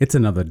It's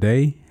another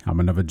day. I'm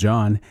another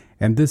John,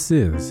 and this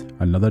is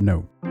Another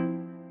Note.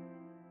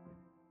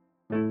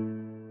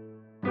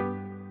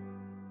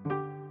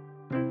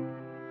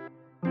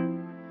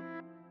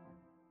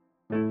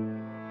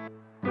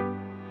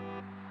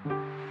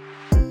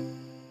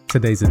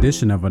 Today's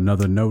edition of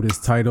Another Note is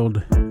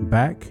titled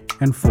Back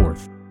and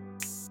Forth.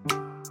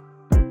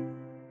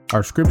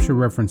 Our scripture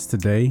reference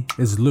today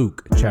is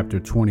Luke chapter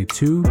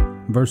 22,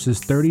 verses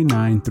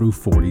 39 through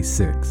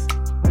 46.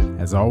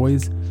 As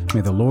always,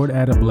 may the Lord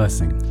add a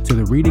blessing to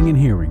the reading and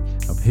hearing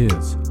of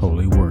His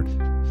holy word.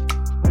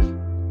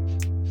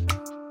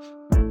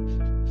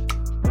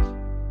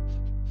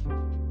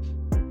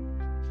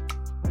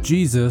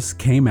 Jesus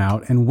came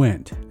out and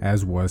went,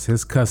 as was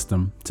his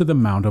custom, to the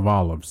Mount of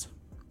Olives,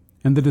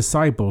 and the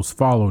disciples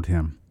followed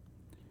him.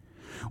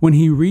 When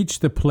he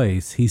reached the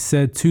place, he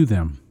said to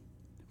them,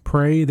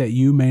 "Pray that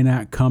you may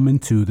not come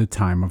into the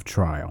time of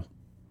trial."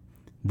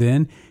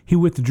 Then he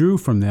withdrew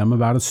from them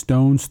about a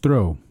stone's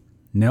throw,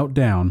 knelt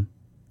down,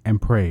 and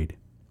prayed,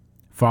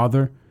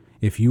 "Father,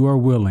 if you are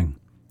willing,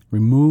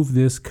 remove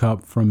this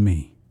cup from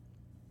me.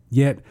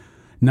 Yet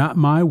not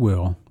my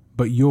will,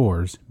 but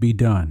yours be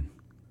done."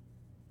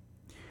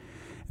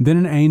 Then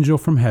an angel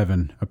from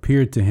heaven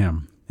appeared to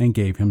him and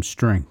gave him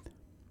strength.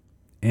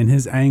 In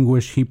his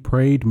anguish he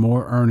prayed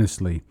more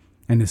earnestly,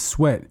 and his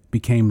sweat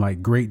became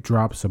like great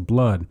drops of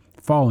blood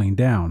falling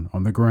down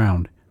on the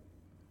ground.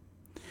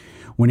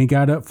 When he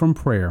got up from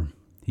prayer,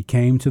 he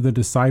came to the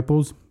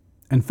disciples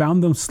and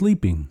found them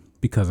sleeping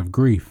because of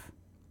grief.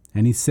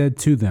 And he said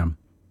to them,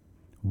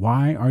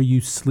 "Why are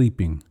you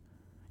sleeping?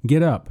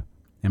 Get up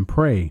and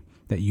pray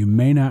that you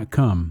may not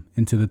come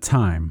into the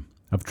time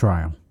of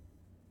trial."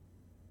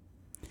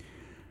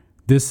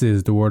 This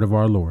is the word of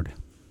our Lord.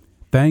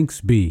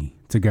 Thanks be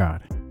to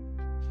God.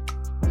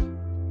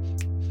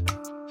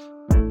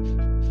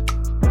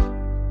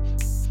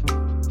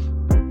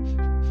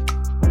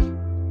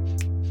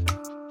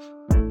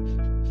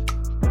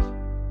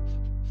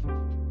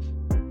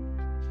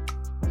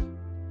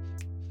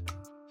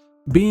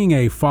 Being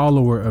a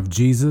follower of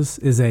Jesus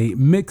is a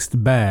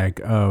mixed bag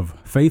of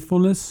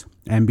faithfulness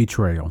and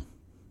betrayal.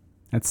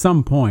 At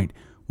some point,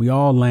 we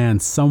all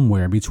land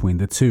somewhere between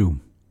the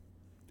two.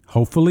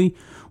 Hopefully,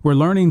 we're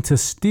learning to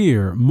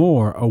steer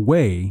more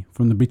away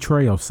from the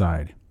betrayal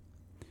side.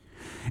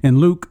 In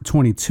Luke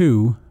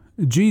 22,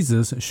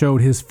 Jesus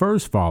showed his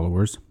first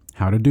followers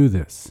how to do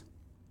this.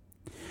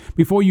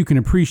 Before you can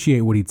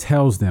appreciate what he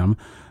tells them,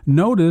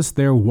 notice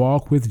their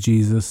walk with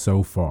Jesus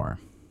so far.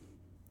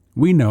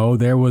 We know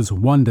there was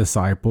one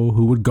disciple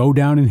who would go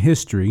down in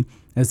history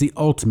as the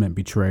ultimate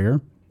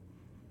betrayer.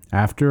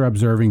 After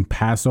observing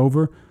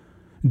Passover,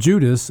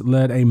 Judas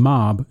led a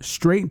mob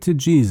straight to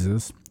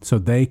Jesus so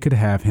they could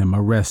have him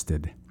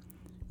arrested.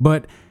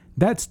 But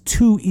that's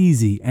too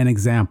easy an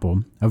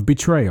example of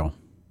betrayal.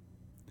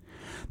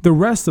 The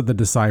rest of the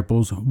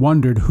disciples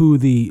wondered who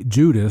the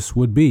Judas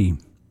would be.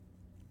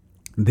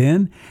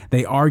 Then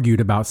they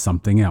argued about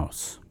something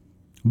else.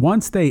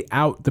 Once they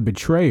out the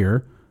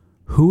betrayer,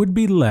 who would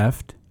be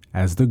left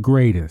as the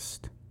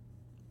greatest?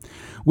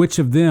 Which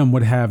of them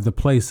would have the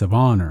place of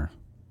honor?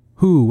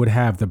 Who would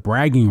have the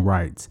bragging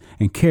rights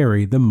and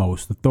carry the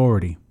most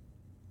authority?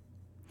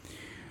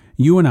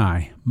 You and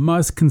I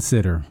must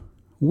consider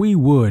we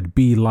would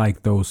be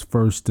like those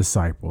first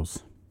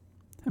disciples.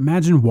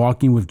 Imagine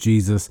walking with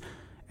Jesus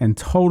and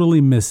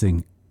totally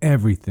missing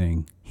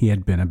everything he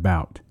had been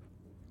about.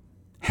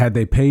 Had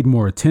they paid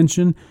more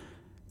attention,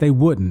 they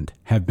wouldn't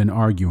have been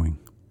arguing.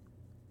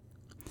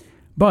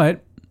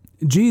 But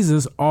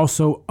Jesus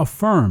also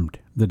affirmed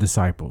the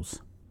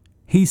disciples.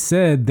 He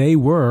said they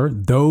were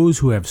those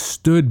who have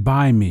stood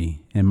by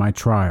me in my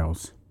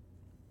trials.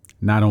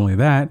 Not only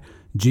that,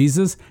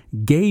 Jesus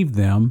gave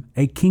them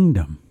a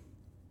kingdom.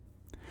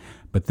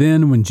 But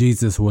then when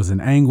Jesus was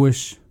in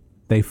anguish,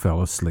 they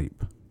fell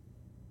asleep.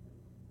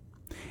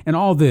 In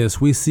all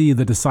this, we see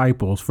the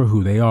disciples for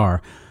who they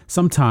are.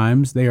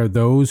 Sometimes they are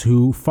those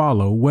who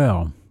follow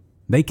well.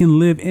 They can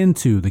live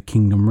into the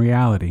kingdom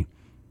reality.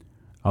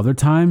 Other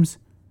times,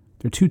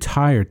 they're too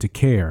tired to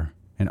care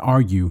and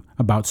argue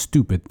about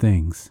stupid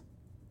things.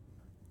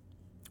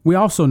 We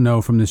also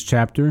know from this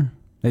chapter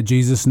that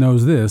Jesus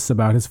knows this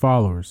about his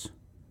followers.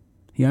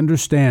 He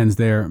understands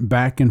their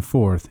back and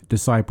forth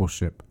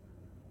discipleship.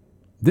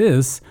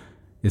 This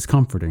is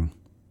comforting.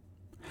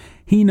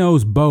 He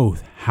knows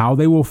both how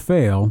they will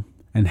fail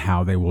and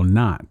how they will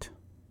not.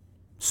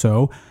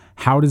 So,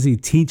 how does he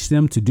teach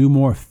them to do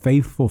more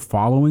faithful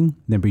following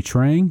than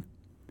betraying?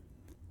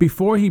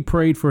 Before he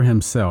prayed for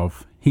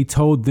himself, he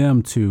told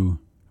them to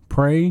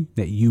pray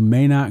that you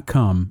may not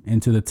come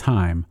into the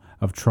time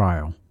of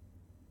trial.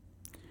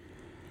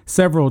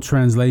 Several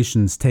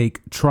translations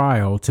take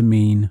trial to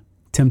mean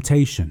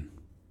temptation.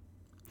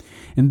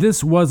 And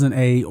this wasn't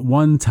a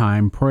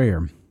one-time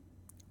prayer.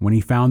 When he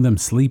found them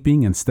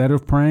sleeping instead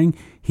of praying,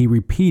 he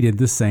repeated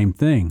the same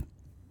thing.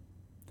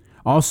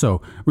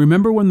 Also,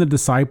 remember when the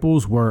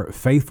disciples were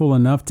faithful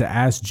enough to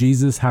ask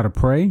Jesus how to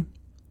pray?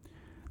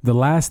 The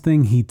last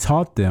thing he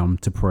taught them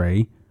to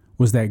pray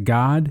was that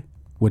God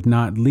would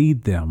not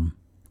lead them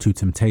to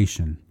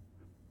temptation.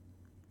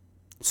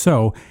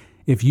 So,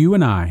 if you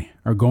and I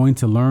are going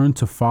to learn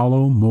to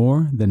follow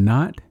more than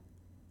not,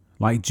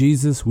 like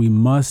Jesus, we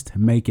must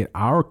make it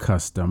our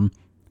custom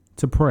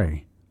to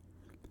pray.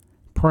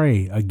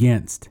 Pray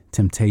against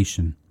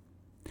temptation.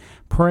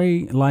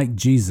 Pray like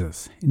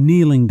Jesus,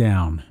 kneeling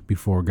down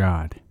before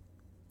God.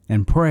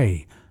 And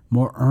pray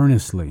more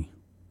earnestly.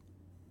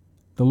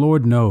 The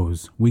Lord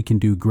knows we can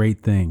do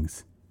great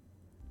things,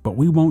 but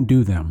we won't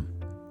do them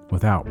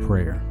without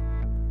prayer.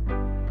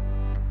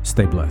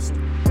 Stay blessed.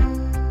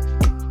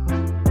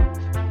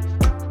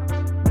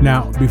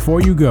 Now,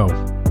 before you go,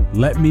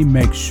 let me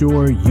make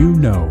sure you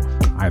know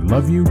I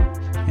love you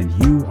and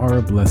you are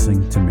a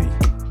blessing to me.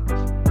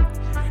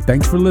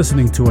 Thanks for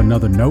listening to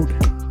another note.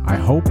 I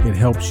hope it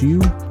helps you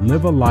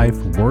live a life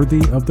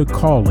worthy of the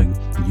calling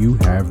you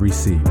have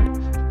received.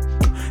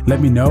 Let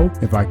me know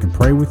if I can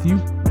pray with you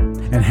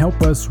and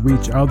help us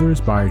reach others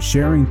by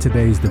sharing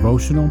today's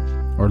devotional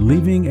or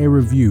leaving a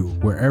review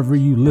wherever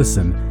you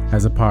listen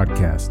as a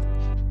podcast.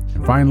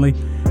 And finally,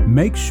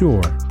 make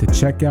sure to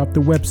check out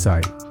the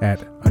website at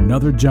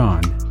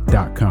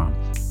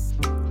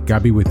anotherjohn.com.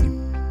 God be with you.